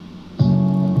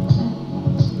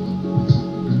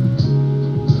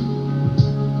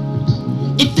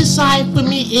it's alright for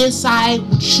me, it's alright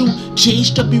with you.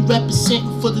 JHW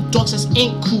representing for the Darksiders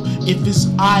Inc crew. If it's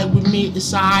alright with me,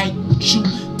 it's alright with you.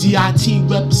 DIT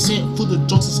represent for the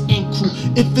Darksiders Inc crew.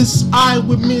 If it's alright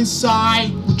with me, it's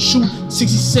alright with you. 60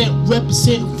 Cent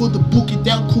represent for the Book It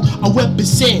Down crew. I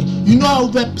represent, you know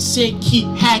I represent, keep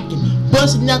hacking.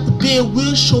 Busting out the bed,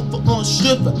 wheel chauffeur on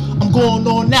stripper. I'm going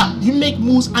on out, you make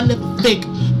moves, I never fake.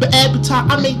 But every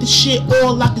time I make the shit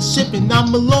all like a sippin',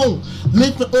 I'm alone,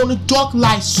 living on a dark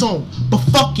light zone. But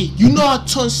fuck it, you know I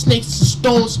turn snakes to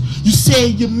stones. You say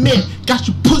you're man, got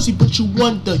you pussy, but you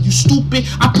wonder. You stupid,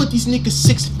 I put these niggas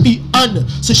 6 feet under.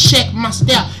 So check my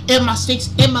style and my snakes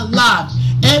and my life.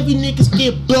 Every niggas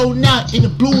get blown out in the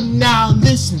blue now.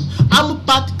 Listen, I'm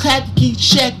about to clap to keep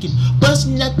checking.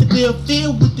 Busting at the clear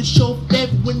field with the show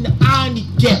baby when the irony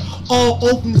get all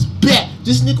over his back.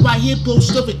 This nigga right here blow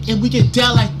stupid and we get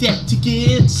down like that to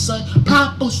get in, son.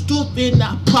 Pop stupid in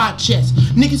our projects.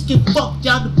 Niggas get fucked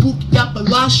out the book, y'all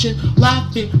blushing,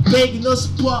 laughing, begging us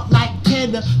support like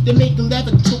Canada. They make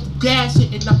 11 to gas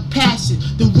it and I pass it.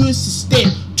 The risk is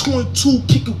there. 22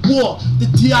 kicking war. The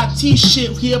DIT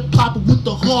shit here poppin' with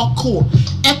the hardcore.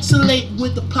 Excellent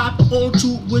with the popper on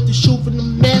two with the show from the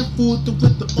man food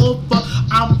with the offer.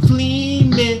 I'm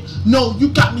fleeing. No, you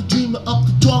got me dreaming up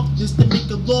the darkness to make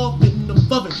a law written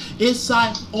above it.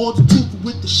 Inside all the truth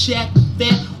with the shack, the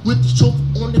fat with the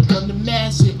chauffeur on the gun, the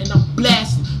mass it, and I'm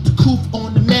blasting the coupe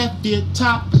on the map there,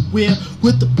 top where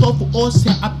with the puffer all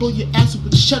set. I blow your ass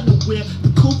with the shuttleware.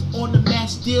 The coupe on the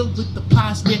mask still with the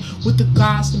plastic, with the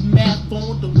glass, the map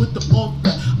phone, with the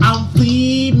offer. I'm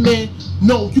fleeing.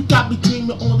 No, you got me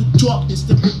dreaming on the darkness,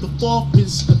 the with the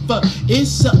forfeits.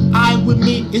 It's alright with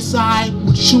me, it's alright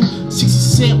with you. 60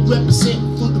 Cent represent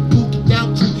for the Book It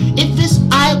Down crew. If it's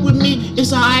alright with me,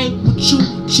 it's alright with you.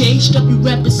 JHW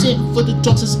represent for the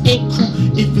Darksiders Inc crew.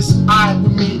 If it's alright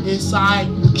with me, it's alright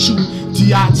with you.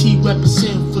 DIT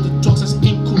represent for the Darksiders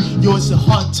Inc crew. Yo, it's a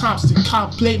hard times to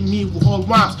contemplate me with hard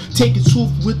rhymes. Taking truth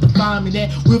with the fine and that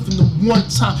within the one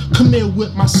time. Come in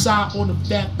with my side on the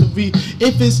factory.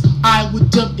 If it's alright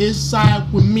with them, it's alright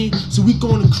with me. So we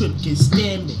go in the crib, get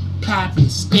standing, private,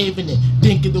 staving it,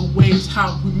 thinking the ways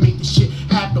how we make this shit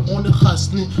happen on the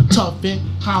hustling, toughing,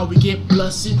 how we get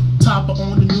blushing, topper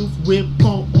on the roof, whip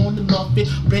pump on the muffin,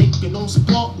 breaking on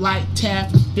spotlight, tap,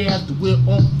 stab the wheel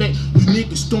on fake. You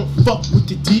niggas don't fuck with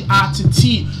the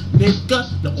DIT,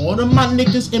 nigga. Now all of my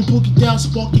niggas in Boogie Down,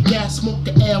 sparky gas, smoke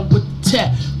the air with the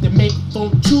tap. They make a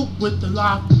phone too with the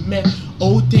live man.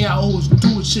 Old thing I always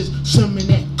do is just swimming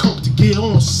that coke to get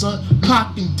on, son.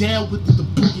 Popping down with the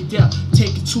Boogie Down,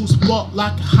 taking two spot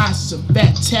like a high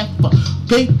fat tapper.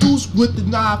 Play dudes with the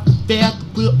knife, the fat, the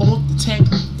wheel on the tank,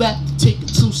 the flat to take it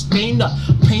to stain up,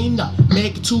 pain up,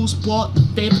 make it two spot, the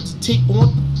favorite to take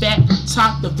on the fat, the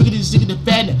top, the riggedy ziggy, the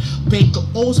fat. Bake an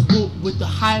old sport with the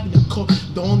high and the coat,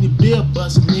 the only beer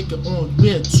bust nigga on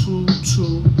real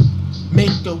true.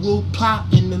 Make a real plot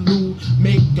in the loo,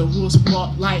 make a real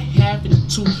spotlight, having it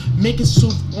too. Make it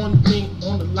soup on the thing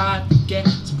on the live again.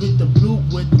 So with the blue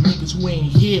with the niggas who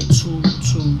ain't here too.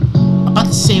 I'm about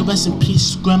to say rest in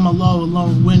peace, Grandma Laura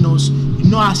Long Reynolds. You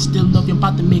know I still love you, I'm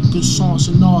about to make good songs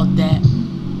and all that.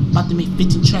 About to make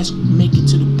 15 tracks, make it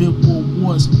to the Billboard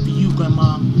Awards for you,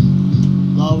 Grandma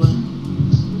Laura.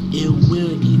 It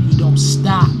will if you don't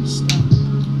stop.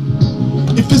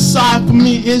 If it's alright for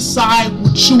me, it's alright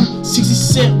with you. 60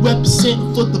 Cent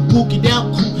represent for the Book It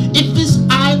Down crew. If it's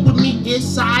alright with me,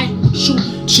 it's alright with you.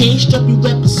 JHW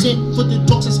represent for the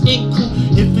Darksiders Inc crew.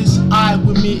 If it's alright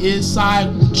with me, it's alright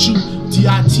with you.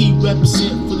 DIT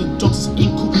represent for the Darksiders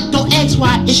Inc crew. Don't ask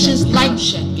why, it's just like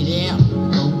check it out.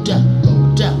 Hold up.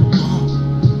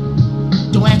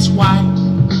 Don't ask why.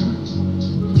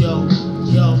 Yo.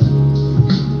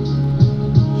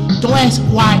 Don't ask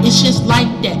why, it's just like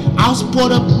that. I was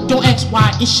brought up, don't ask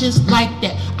why, it's just like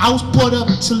that. I was brought up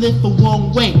to live the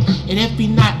wrong way, and every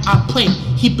night I pray.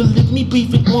 He believed me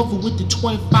breathing over with the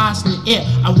 25s in the air.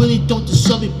 I really don't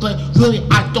deserve it, but really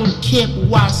I don't care. But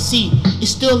what I see,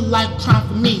 it's still a life crime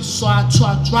for me. So I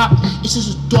try to drop, it's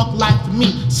just a dark life for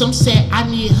me. Some say I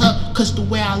need her, cause the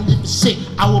way I live is sick.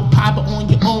 I will pop it on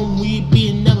your own, we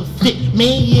be never fit.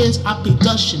 Many years I been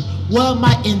gushing, what I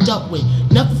might end up with.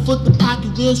 Never foot the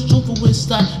pocket, real truthful with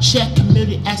style. Share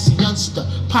community as a youngster,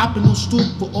 popping no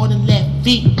stupid on the left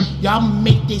feet. Y'all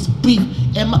make this brief.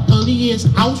 In my early years,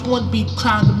 I was one to be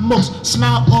crying the most.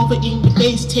 Smile over in your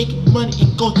face, taking money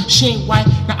and gold. She ain't white.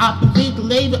 Now I believe the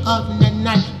labor of that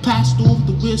night. Passed over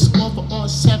the wrist over on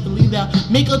 7 lead out.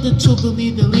 Make other two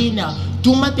believe the lead now.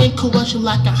 Do my thing corruption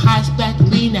like a high back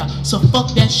lead now. So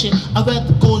fuck that shit. I'd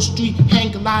rather go to street,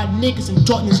 hang a lot of niggas in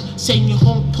darkness. Saying your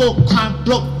home poor, crime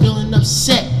broke, feeling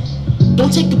upset.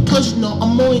 Don't take it personal,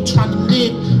 I'm only trying to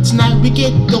live. Tonight we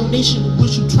get donation,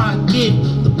 what you trying to give.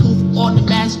 The proof on the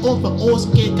mask over, all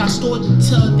scared, got stories to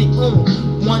tell they own.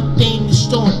 One thing is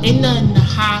stone, ain't nothing to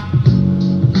hide.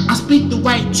 I speak the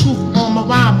right truth on my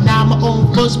rhyme. Now my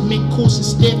own verse make course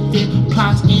instead fit.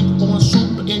 Plies in on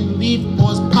super and leave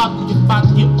or it's popping your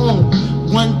find your own.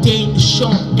 One day in the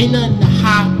show, ain't nothing to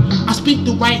hide. I speak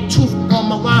the right truth on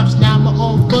my rhymes. Now my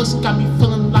own verse got me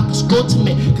feeling like it's good to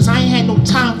me. Cause I ain't had no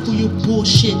time for your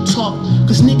bullshit talk.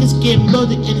 Cause niggas get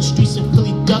murdered in the streets in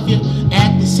Philadelphia.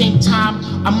 At the same time,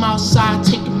 I'm outside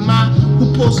taking mine.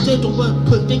 Who posted the word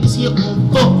put niggas here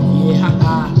on fuck? Yeah,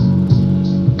 haha.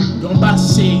 I'm about to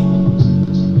say,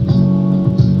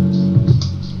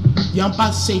 yeah, I'm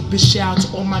about to say, big shout out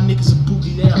to all my niggas that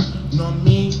booted out. You know what I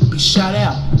mean? Big shout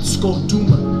out. Let's go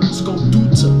Duma, let's go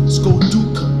Duta, let's go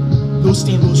Duka. Lil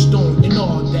Stain, Lil Stone, and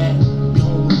all that. Be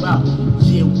home out.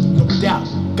 Yeah, no doubt.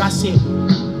 God said,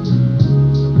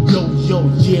 yo,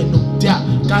 yeah, no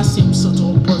doubt. God said, what's up to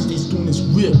all brothers that's doing this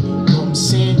real. You know what I'm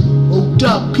saying? Hold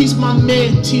up, peace, my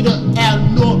man, Tita Al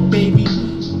North, baby.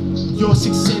 Yo,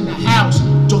 6 in the house.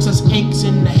 Darksiders Inc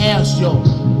in the house, yo.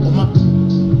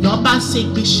 I'm about to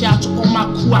say big shout out to all my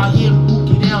crew out here and book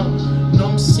it out. You know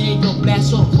what I'm saying? Yo,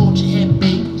 blast off, hold your head,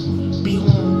 baby. Be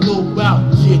home, low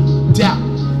out, yeah, no doubt.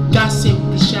 God say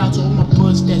big shout out to all my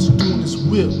brothers that's doing this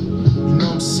real. You know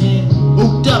what I'm saying?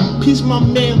 Hold up, peace, my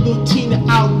man, Lil Tina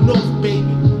out north, baby. You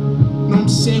know what I'm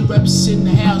saying? Representing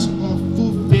the house on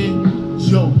Food Fair.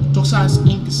 Yo, Darksiders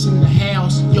Inc is in the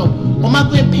house. Yo, all my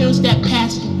grandparents that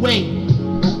passed away.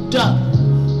 Hold up.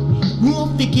 We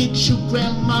won't forget you,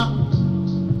 Grandma.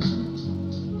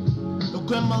 Your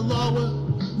Grandma Laura.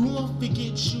 We won't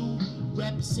forget you.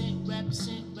 Represent.